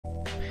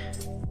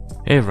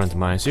Hey everyone,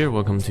 TimaeuSS here.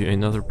 Welcome to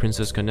another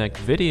Princess Connect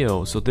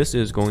video. So this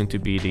is going to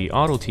be the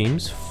auto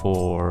teams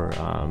for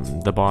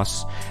the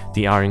boss,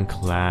 the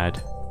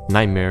Ironclad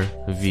Nightmare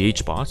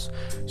VH boss.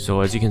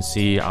 So as you can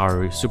see,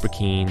 our super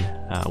keen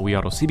We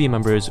Auto CB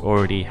members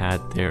already had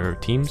their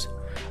teams.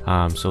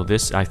 So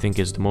this I think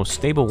is the most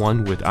stable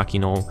one with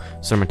Akino,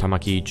 Summer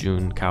Tamaki,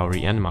 Jun,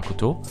 Kaori, and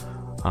Makoto.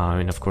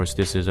 And of course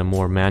this is a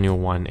more manual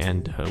one,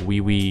 and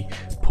we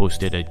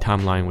posted a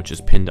timeline which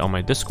is pinned on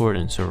my Discord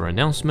and server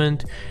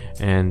announcement.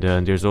 And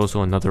there's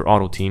also another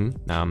auto team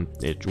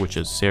which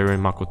is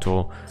Seren,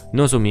 Makoto,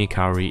 Nozomi,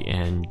 Kaori,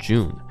 and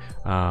Jun.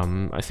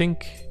 I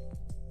think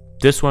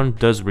this one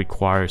does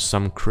require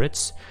some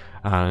crits,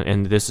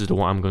 and this is the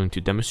one I'm going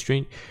to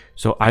demonstrate.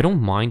 So I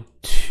don't mind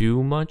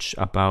too much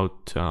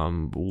about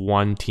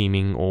one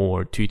teaming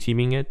or two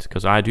teaming it,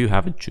 because I do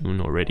have a Jun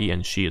already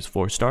and she is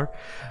 4-star,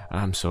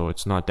 so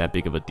it's not that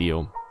big of a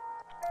deal.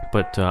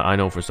 But I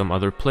know for some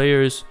other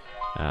players,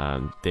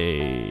 sorry,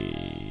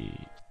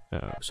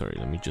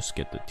 let me just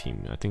get the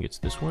team. I think it's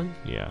this one.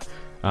 Yeah.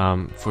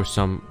 For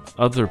some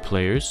other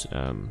players,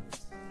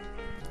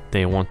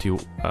 they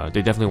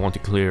definitely want to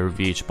clear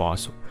VH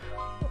boss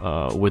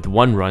with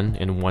one run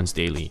and once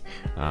daily,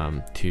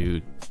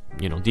 to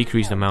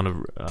decrease the amount of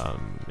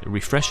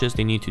refreshes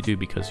they need to do,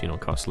 because it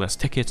costs less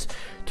tickets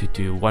to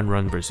do one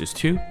run versus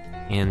two.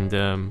 And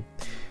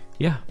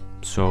yeah,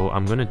 so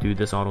I'm gonna do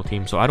this auto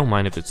team. So I don't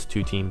mind if it's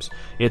two teams.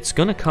 It's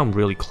gonna come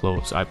really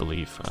close, I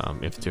believe,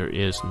 if there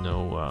is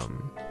no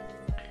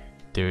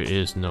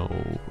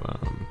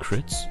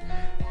crits.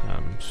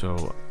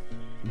 So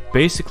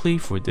basically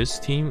for this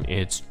team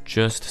it's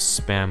just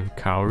spam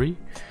Kaori,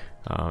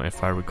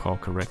 if I recall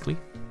correctly.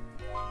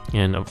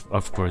 And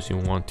of course you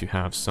want to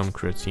have some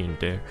crits here and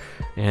there,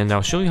 and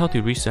I'll show you how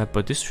to reset,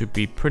 but this should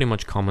be pretty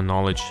much common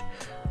knowledge.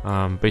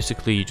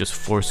 Basically you just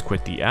force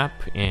quit the app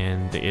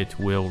and it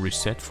will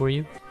reset for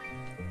you,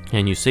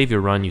 and you save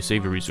your run, you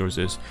save your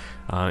resources.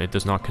 It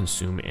does not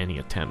consume any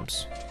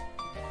attempts.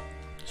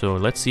 So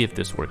let's see if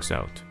this works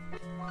out.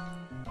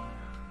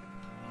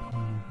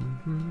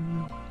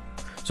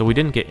 So we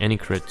didn't get any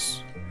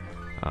crits,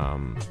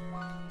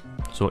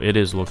 so it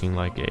is looking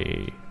like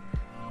a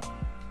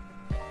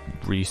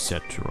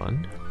reset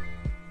run.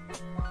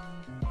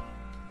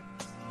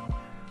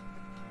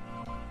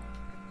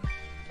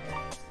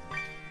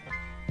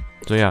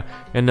 So yeah,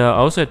 and I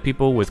also had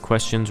people with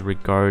questions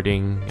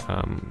regarding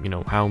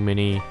how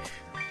many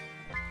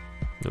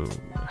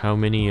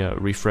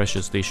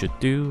refreshes they should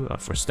do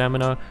for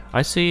stamina.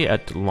 I say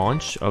at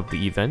launch of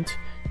the event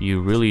you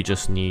really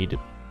just need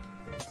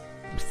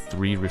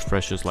 3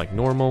 refreshes like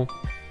normal.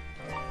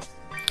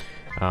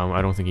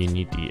 I don't think you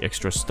need the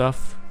extra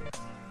stuff,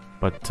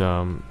 but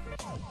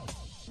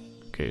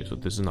okay, so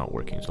this is not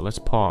working, so let's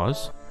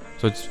pause.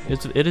 So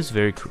it is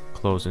very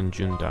close, and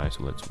Jun dies,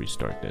 so let's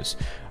restart this.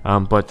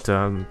 But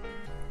I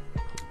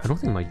don't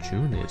think my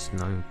Jun is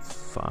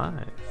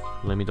 9.5.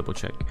 Let me double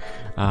check.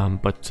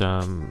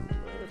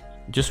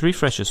 Just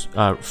refreshes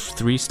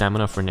 3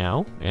 stamina for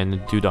now, and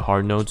do the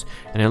hard nodes,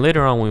 and then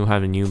later on when we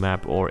have a new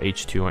map or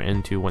H2 or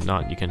N2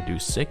 whatnot, you can do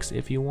 6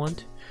 if you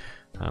want.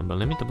 But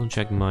let me double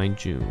check my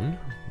Jun.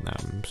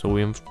 So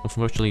we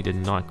unfortunately did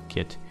not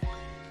get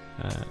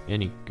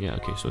any. Yeah,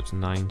 okay, so it's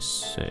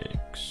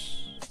 9.6.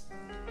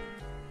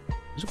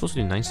 It's supposed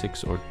to be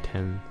 9.6 or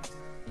 10.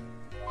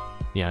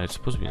 Yeah, it's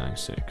supposed to be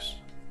 9.6.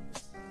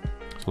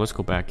 So let's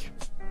go back.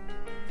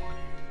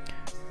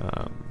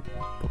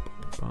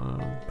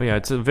 But yeah,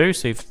 it's a very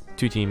safe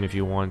 2-team if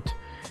you want.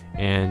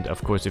 And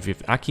of course, if you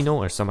have Akino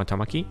or Sama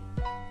Tamaki,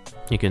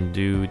 you can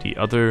do the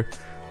other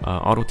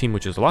auto team,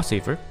 which is a lot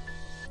safer.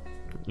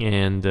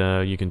 And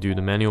you can do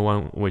the manual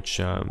one, which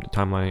the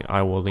timeline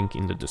I will link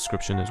in the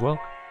description as well.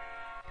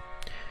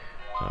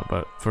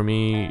 But for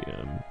me,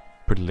 I'm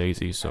pretty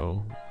lazy,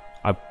 so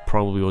I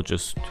probably will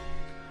just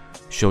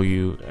show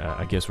you.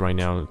 I guess right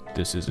now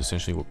this is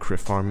essentially what crit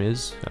farm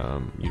is.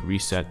 You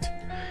reset,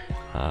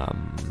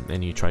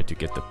 and you try to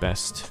get the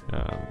best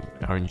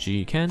RNG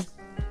you can.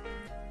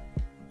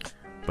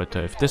 But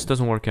if this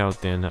doesn't work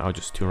out, then I'll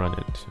just 2-run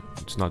it.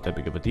 It's not that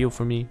big of a deal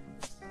for me.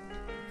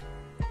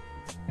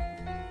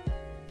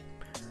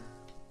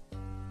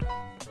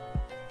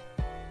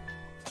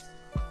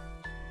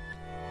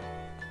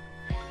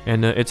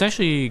 And it's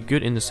actually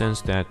good in the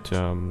sense that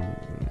a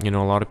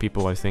lot of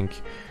people, I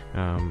think,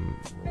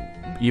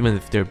 even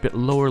if they're a bit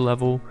lower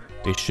level,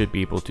 they should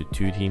be able to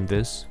 2-team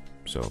this.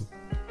 So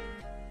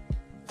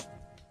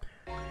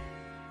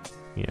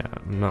yeah,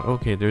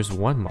 okay, there's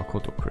one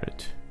Makoto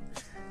crit,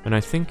 and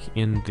I think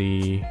in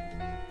the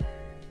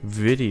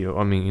video,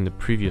 in the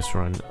previous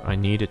run, I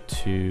needed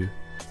to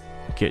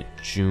get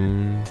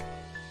Jun.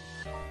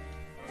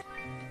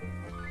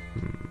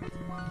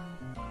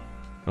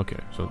 Okay,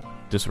 so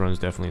this run is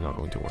definitely not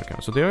going to work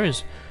out. So there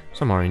is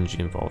some RNG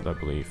involved, I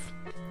believe,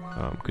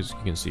 because you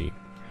can see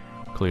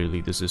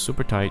clearly this is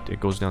super tight. It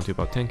goes down to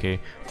about 10k,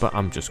 but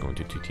I'm just going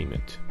to 2-team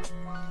it.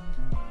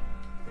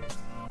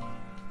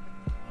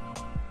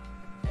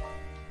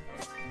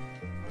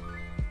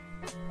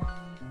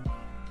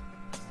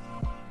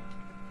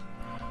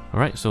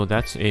 Alright, so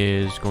that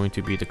is going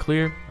to be the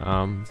clear.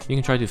 You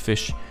can try to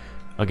fish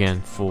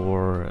again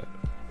for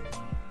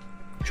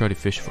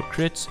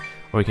crits,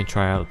 or you can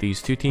try out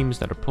these 2 teams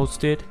that are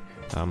posted.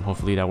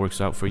 Hopefully that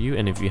works out for you,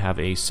 and if you have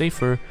a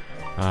safer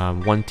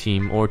 1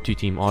 team or 2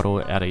 team auto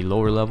at a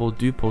lower level,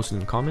 do post in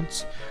the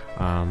comments.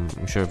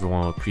 I'm sure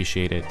everyone will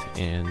appreciate it,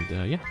 and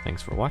yeah,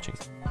 thanks for watching.